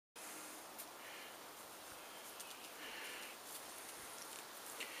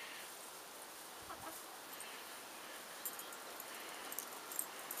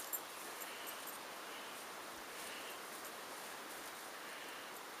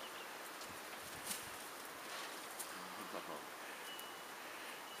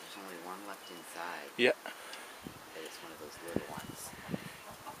There's only one left inside. Yeah. But it's one of those little ones.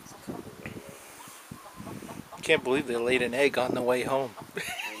 There's a couple little. Can't believe they laid an egg on the way home. I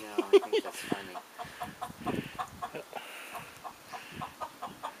know, I think that's funny.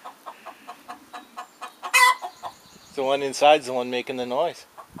 The one inside's the one making the noise.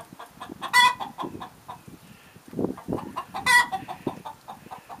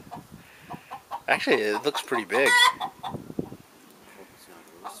 Actually, it looks pretty big. I hope it's not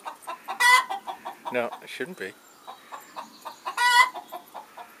a rooster. No, it shouldn't be.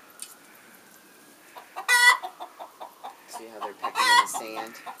 See how they're pecking in the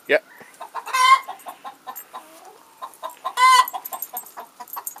sand? Yep.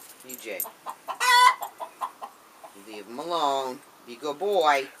 EJ. You leave him alone. Be a good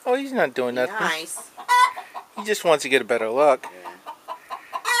boy. Oh, he's not doing Be nothing. nice. He just wants to get a better look. Yeah.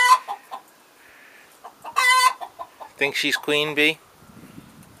 Think she's queen bee?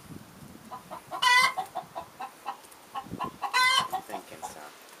 I'm thinking so.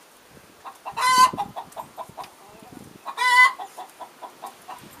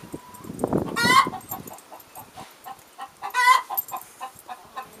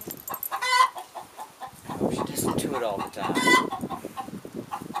 I hope she doesn't do it all the time.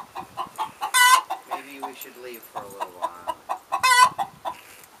 Maybe we should leave for a little while.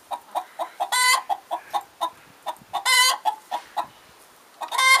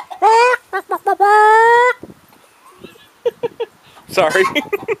 Sorry.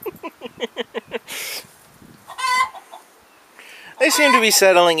 They seem to be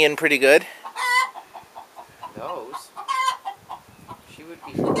settling in pretty good. Those? She would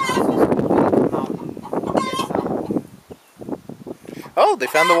be supposed to come out and get some. Oh, they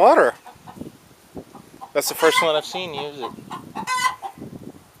found the water. That's the first one I've seen use it.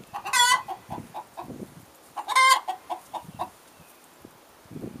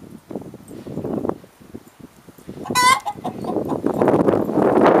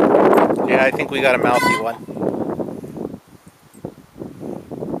 Yeah, I think we got a mouthy one.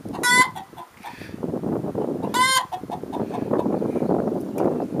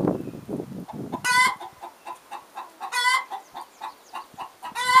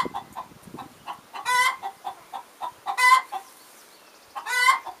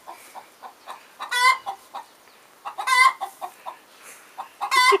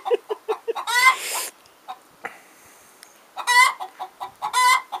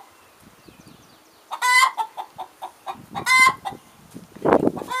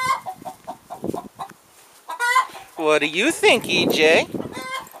 What do you think, EJ? She won't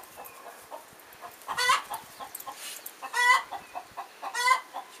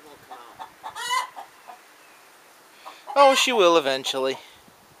come out. Oh, she will eventually.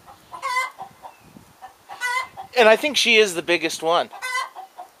 And I think she is the biggest one.